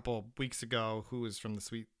a couple weeks ago, who was from the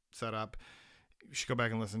Sweet Setup. You should go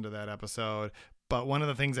back and listen to that episode. But one of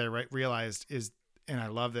the things I realized is, and I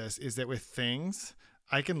love this, is that with things,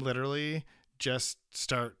 I can literally just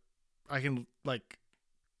start, I can like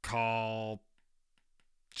call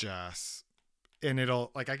Jess, and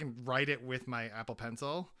it'll like, I can write it with my Apple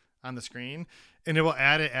Pencil on the screen, and it will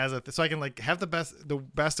add it as a, so I can like have the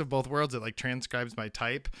best of both worlds. It like transcribes my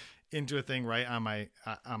type into a thing right on my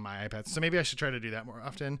iPad. So maybe I should try to do that more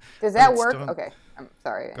often. Does that work? Okay, I'm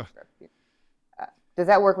sorry. Does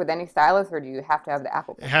that work with any stylus, or do you have to have the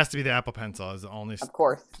Apple Pencil? It has to be the Apple Pencil is the only. Of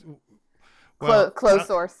course. Well, closed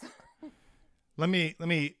source. Let me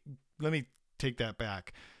take that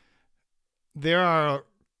back. There are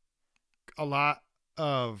a lot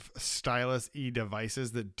of stylus-y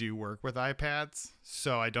devices that do work with iPads.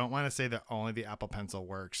 So I don't want to say that only the Apple Pencil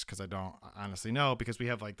works, because I don't honestly know, because we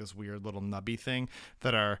have like this weird little nubby thing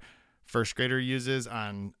that our first grader uses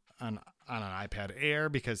on an iPad Air,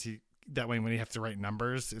 because that way when he has to write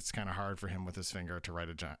numbers, it's kind of hard for him with his finger to write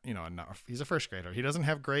he's a first grader. He doesn't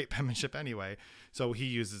have great penmanship anyway. So he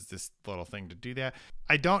uses this little thing to do that.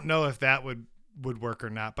 I don't know if that would work or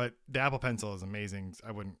not, but the Apple Pencil is amazing.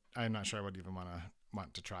 I'm not sure I would even want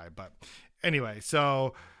to try, but anyway,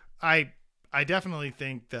 so I definitely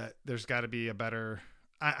think that there's got to be a better,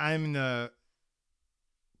 I'm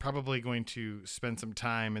probably going to spend some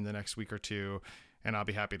time in the next week or two, and I'll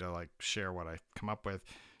be happy to like share what I come up with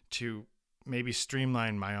to maybe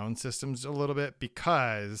streamline my own systems a little bit,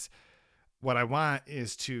 because what I want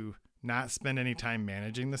is to not spend any time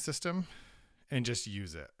managing the system and just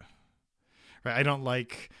use it. Right. I don't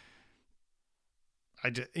like,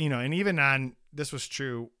 and even on, this was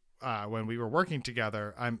true when we were working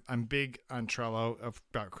together. I'm big on Trello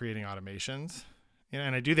about creating automations,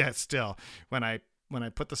 and I do that still. When I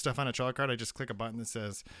put the stuff on a Trello card, I just click a button that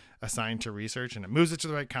says assign to research, and it moves it to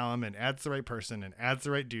the right column and adds the right person and adds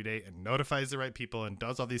the right due date and notifies the right people and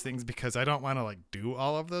does all these things, because I don't want to like do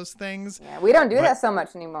all of those things. Yeah, we don't do that so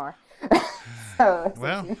much anymore.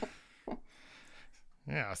 Well,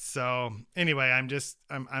 yeah. So anyway, I'm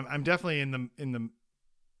definitely in the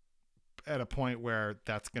at a point where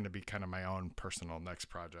that's going to be kind of my own personal next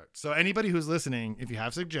project. So anybody who's listening, if you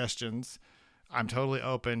have suggestions, I'm totally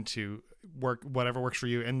open to whatever works for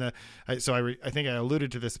you. And I think I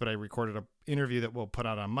alluded to this, but I recorded an interview that we'll put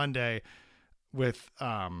out on Monday with,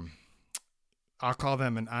 I'll call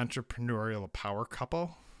them an entrepreneurial power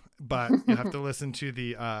couple, but you have to listen to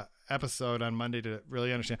the episode on Monday to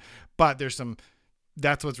really understand. But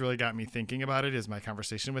that's what's really got me thinking about it, is my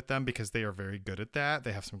conversation with them, because they are very good at that.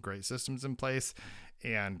 They have some great systems in place,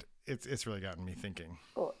 and it's really gotten me thinking.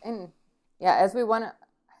 Cool. And yeah, as we want to,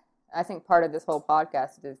 I think part of this whole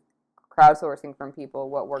podcast is crowdsourcing from people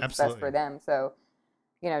what works Absolutely. best for them. So,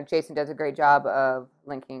 Jason does a great job of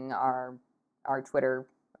linking our Twitter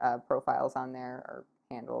profiles on there, or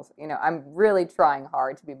handles. I'm really trying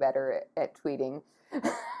hard to be better at tweeting,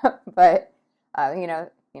 but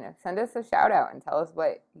send us a shout out and tell us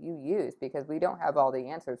what you use, because we don't have all the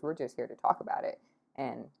answers. We're just here to talk about it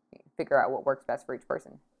and figure out what works best for each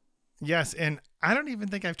person. Yes, and I don't even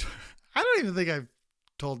think I've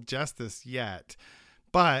told Jess this yet,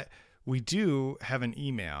 but we do have an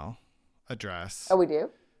email address. Oh, we do?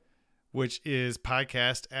 Which is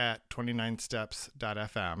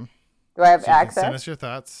podcast@29steps.fm. Do I have access? Send us your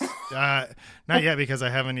thoughts. Not yet, because I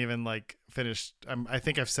haven't even finished. I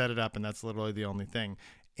think I've set it up, and that's literally the only thing.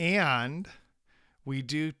 And we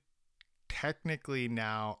do technically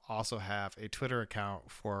now also have a Twitter account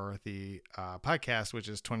for the podcast, which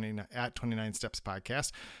is 29 Steps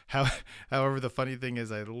Podcast. However, the funny thing is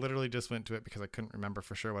I literally just went to it because I couldn't remember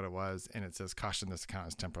for sure what it was, and it says caution, this account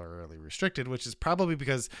is temporarily restricted, which is probably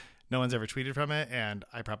because no one's ever tweeted from it, and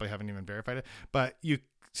I probably haven't even verified it. But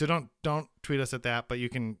so don't tweet us at that, but you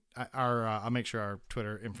can. I'll make sure our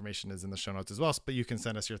Twitter information is in the show notes as well. But you can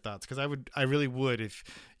send us your thoughts, because I really would, if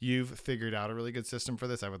you've figured out a really good system for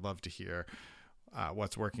this, I would love to hear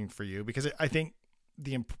what's working for you, because I think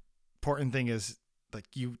the important thing is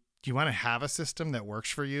you want to have a system that works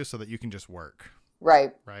for you so that you can just work.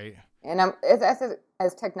 Right. And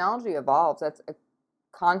as technology evolves, that's a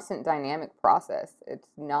constant dynamic process. It's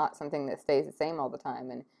not something that stays the same all the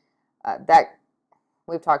time, and that.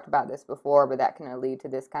 We've talked about this before, but that can lead to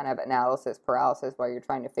this kind of analysis paralysis, where you're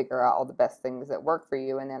trying to figure out all the best things that work for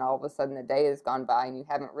you, and then all of a sudden the day has gone by and you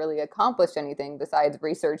haven't really accomplished anything besides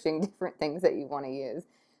researching different things that you want to use.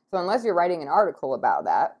 So unless you're writing an article about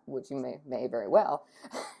that, which you may very well,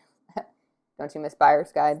 don't you miss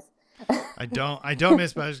buyer's guides? I don't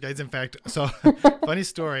miss buyer's guides. In fact, so funny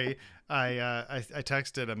story, I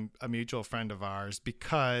texted a mutual friend of ours,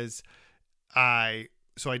 because I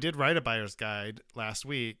did write a buyer's guide last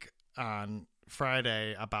week on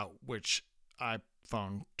Friday about which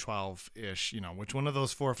iPhone 12-ish, which one of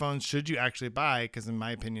those four phones should you actually buy? Because in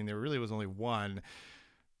my opinion, there really was only one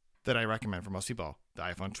that I recommend for most people, the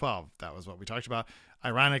iPhone 12. That was what we talked about.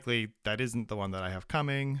 Ironically, that isn't the one that I have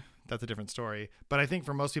coming. That's a different story. But I think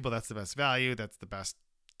for most people, that's the best value. That's the best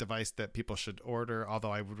device that people should order,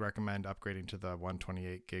 although I would recommend upgrading to the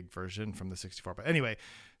 128 gig version from the 64. But anyway,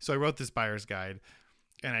 so I wrote this buyer's guide,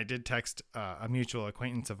 and I did text a mutual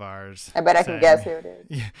acquaintance of ours. I bet I can guess who it is.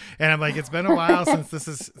 Yeah, and I'm like, it's been a while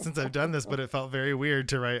since I've done this, but it felt very weird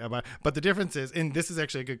to write about. But the difference is, and this is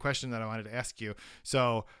actually a good question that I wanted to ask you.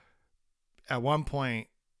 So at one point,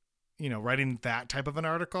 writing that type of an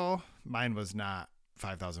article, mine was not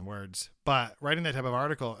 5,000 words, but writing that type of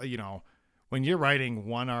article, when you're writing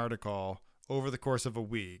one article over the course of a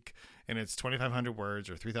week and it's 2,500 words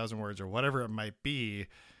or 3,000 words or whatever it might be,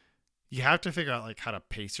 you have to figure out like how to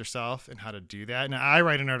pace yourself and how to do that. Now, I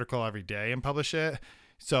write an article every day and publish it,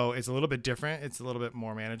 so it's a little bit different. It's a little bit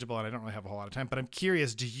more manageable, and I don't really have a whole lot of time. But I'm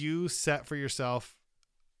curious, do you set for yourself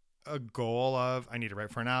a goal of I need to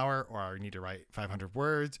write for an hour or I need to write 500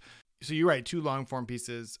 words? So you write 2 long form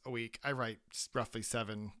pieces a week. I write roughly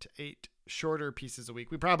 7 to 8 shorter pieces a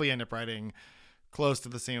week. We probably end up writing close to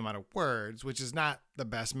the same amount of words, which is not the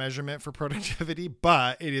best measurement for productivity,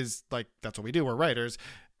 but it is like, that's what we do. We're writers.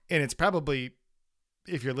 And it's probably,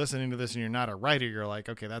 if you're listening to this and you're not a writer, you're like,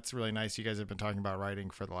 okay, that's really nice. You guys have been talking about writing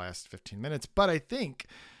for the last 15 minutes. But I think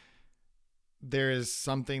there is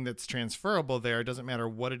something that's transferable there. It doesn't matter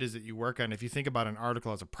what it is that you work on. If you think about an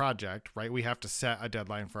article as a project, right? We have to set a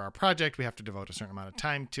deadline for our project. We have to devote a certain amount of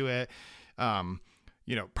time to it.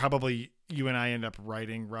 Probably you and I end up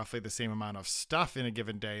writing roughly the same amount of stuff in a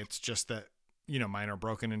given day. It's just that, mine are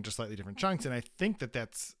broken into slightly different chunks. And I think that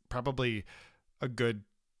that's probably a good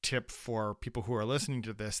tip for people who are listening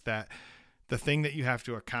to this, that the thing that you have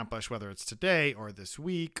to accomplish, whether it's today or this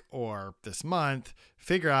week or this month,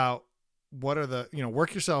 figure out what are the,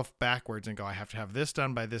 work yourself backwards and go, I have to have this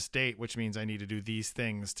done by this date, which means I need to do these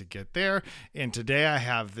things to get there. And today I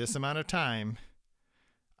have this amount of time.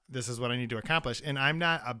 This is what I need to accomplish. And I'm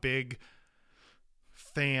not a big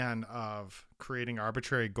fan of creating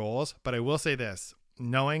arbitrary goals, but I will say this,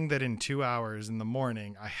 knowing that in 2 hours in the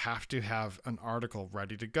morning, I have to have an article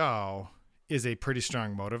ready to go is a pretty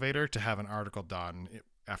strong motivator to have an article done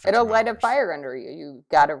after 2 hours. It'll light a fire under you. You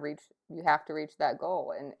have to reach that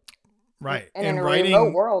goal. And right. And in a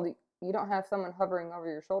remote world, you don't have someone hovering over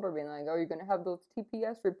your shoulder being like, oh, you're going to have those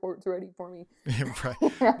TPS reports ready for me.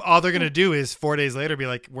 Right. All they're going to do is 4 days later be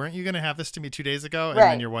like, weren't you going to have this to me 2 days ago? And right.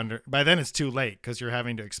 Then you're wondering, by then it's too late because you're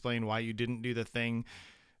having to explain why you didn't do the thing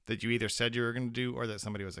that you either said you were going to do or that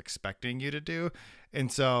somebody was expecting you to do.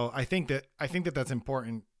 And so I think that that's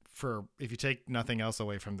important for, if you take nothing else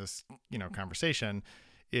away from this, conversation,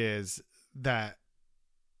 is that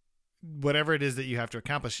whatever it is that you have to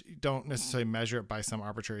accomplish, don't necessarily measure it by some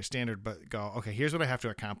arbitrary standard, but go, okay, here's what I have to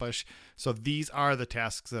accomplish. So these are the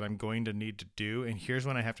tasks that I'm going to need to do. And here's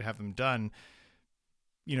when I have to have them done,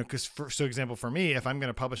 because for example, for me, if I'm going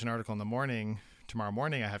to publish an article in the morning, tomorrow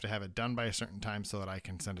morning, I have to have it done by a certain time so that I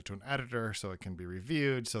can send it to an editor, so it can be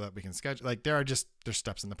reviewed, so that we can schedule. Like there's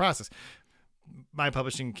steps in the process. My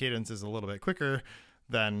publishing cadence is a little bit quicker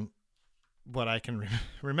than what I can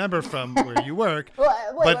remember from where you work.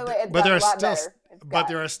 But there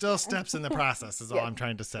are still steps in the process is all I'm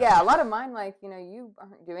trying to say. Yeah, a lot of mine, like, you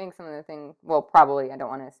aren't doing some of the things, well, probably, I don't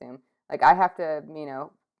want to assume. Like, I have to,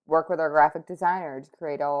 work with our graphic designer to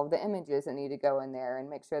create all of the images that need to go in there and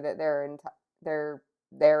make sure that they're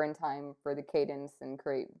there in time for the cadence and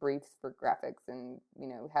create briefs for graphics and,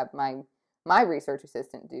 have my research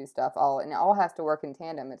assistant do stuff and it all has to work in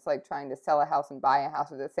tandem. It's like trying to sell a house and buy a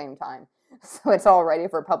house at the same time. So it's all ready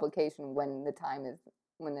for publication when the time is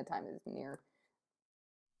near.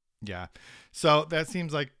 Yeah. So that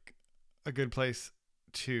seems like a good place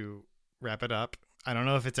to wrap it up. I don't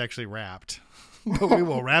know if it's actually wrapped, but we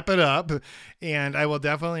will wrap it up. And I will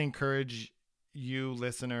definitely encourage you,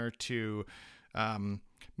 listener, to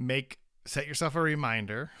set yourself a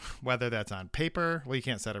reminder, whether that's on paper. Well, you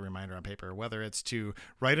can't set a reminder on paper, whether it's to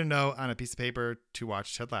write a note on a piece of paper to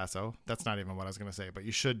watch Ted Lasso. That's not even what I was going to say, but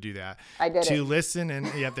you should do that. I did to listen and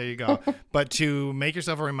there you go. But to make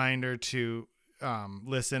yourself a reminder to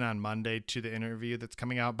listen on Monday to the interview that's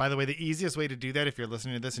coming out. By the way, the easiest way to do that, if you're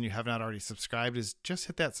listening to this and you have not already subscribed, is just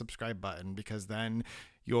hit that subscribe button, because then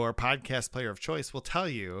your podcast player of choice will tell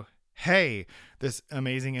you, hey, this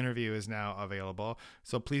amazing interview is now available.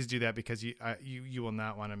 So please do that, because you will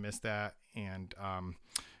not want to miss that. And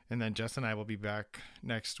And then Jess and I will be back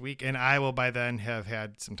next week. And I will by then have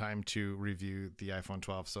had some time to review the iPhone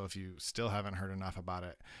 12. So if you still haven't heard enough about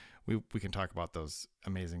it, we can talk about those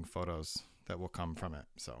amazing photos that will come from it.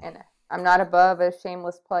 So, And I'm not above a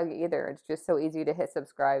shameless plug either. It's just so easy to hit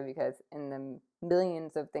subscribe because in the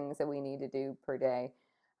millions of things that we need to do per day,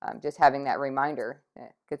 just having that reminder,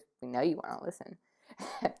 because we know you want to listen.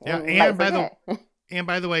 Yeah, and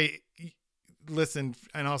by the way, listen,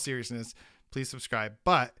 in all seriousness, please subscribe.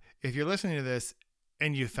 But if you're listening to this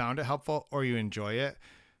and you found it helpful or you enjoy it,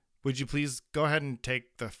 would you please go ahead and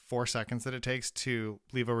take the 4 seconds that it takes to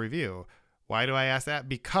leave a review? Why do I ask that?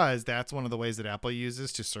 Because that's one of the ways that Apple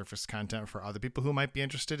uses to surface content for other people who might be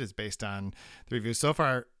interested, is based on the reviews. So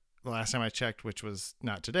far, the last time I checked, which was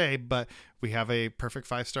not today, but we have a perfect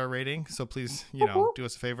 5-star rating. So please, do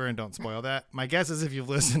us a favor and don't spoil that. My guess is if you've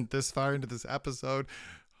listened this far into this episode,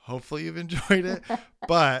 hopefully you've enjoyed it.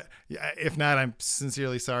 But if not, I'm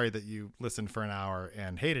sincerely sorry that you listened for an hour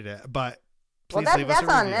and hated it. But please leave us a review.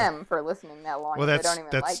 That's on them for listening that long. Well, they don't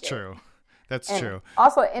even that's like true. It. That's true.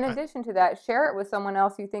 Also, in addition to that, share it with someone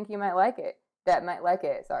else you think you might like it. That might like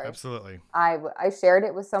it. Sorry. Absolutely. I shared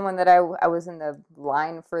it with someone that I was in the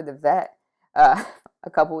line for the vet a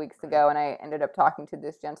couple weeks ago, and I ended up talking to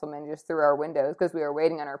this gentleman just through our windows because we were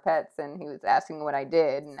waiting on our pets, and he was asking what I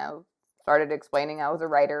did, and I started explaining I was a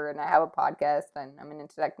writer and I have a podcast and I'm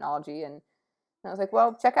into technology, and I was like,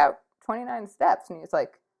 well, check out 29 Steps, and he was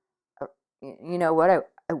like, you know what,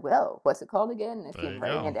 I will. What's it called again? If you're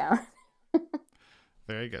writing it down.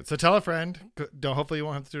 Very good. So tell a friend. Hopefully you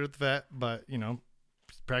won't have to do it at the vet, but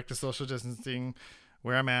practice social distancing,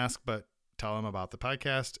 wear a mask, but tell them about the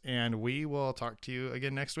podcast, and we will talk to you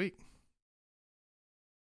again next week.